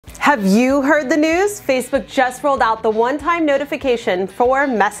Have you heard the news? Facebook just rolled out the one-time notification for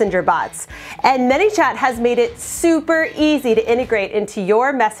Messenger bots. And Manychat has made it super easy to integrate into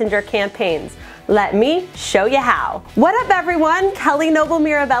your Messenger campaigns. Let me show you how. What up everyone? Kelly Noble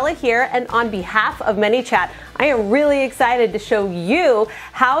Mirabella here, and on behalf of Manychat, I am really excited to show you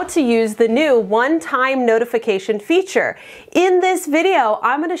how to use the new one-time notification feature. In this video,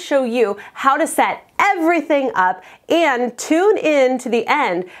 I'm going to show you how to set everything up, and tune in to the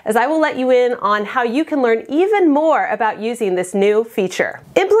end as I will let you in on how you can learn even more about using this new feature.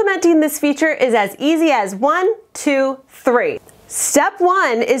 Implementing this feature is as easy as 1, 2, 3. Step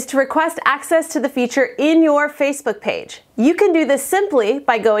 1 is to request access to the feature in your Facebook page. You can do this simply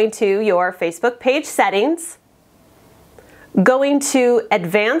by going to your Facebook page settings, going to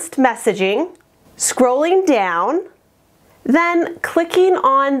advanced messaging, scrolling down, then clicking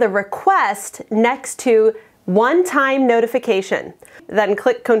on the request next to one-time notification, then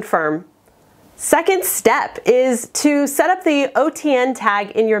click confirm. Second step is to set up the OTN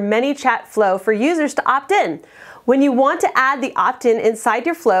tag in your Manychat flow for users to opt in. When you want to add the opt-in inside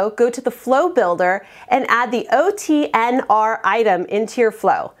your flow, go to the flow builder and add the OTNR item into your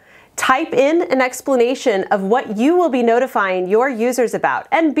flow. Type in an explanation of what you will be notifying your users about,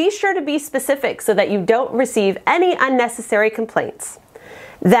 and be sure to be specific so that you don't receive any unnecessary complaints.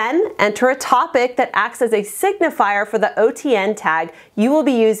 Then enter a topic that acts as a signifier for the OTN tag you will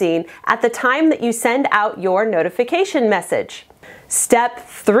be using at the time that you send out your notification message. Step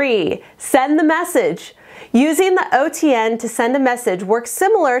 3, send the message. Using the OTN to send a message works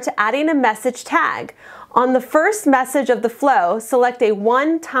similar to adding a message tag. On the first message of the flow, select a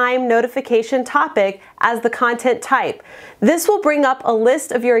one-time notification topic as the content type. This will bring up a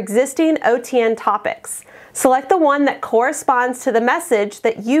list of your existing OTN topics. Select the one that corresponds to the message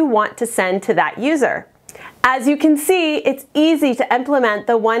that you want to send to that user. As you can see, it's easy to implement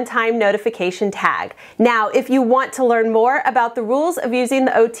the one-time notification tag. Now, if you want to learn more about the rules of using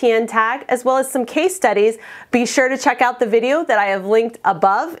the OTN tag, as well as some case studies, be sure to check out the video that I have linked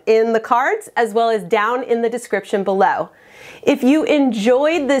above in the cards, as well as down in the description below. If you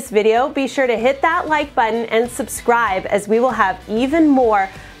enjoyed this video, be sure to hit that like button and subscribe, as we will have even more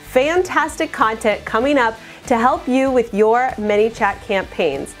fantastic content coming up to help you with your Manychat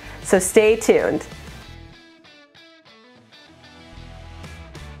campaigns. So stay tuned.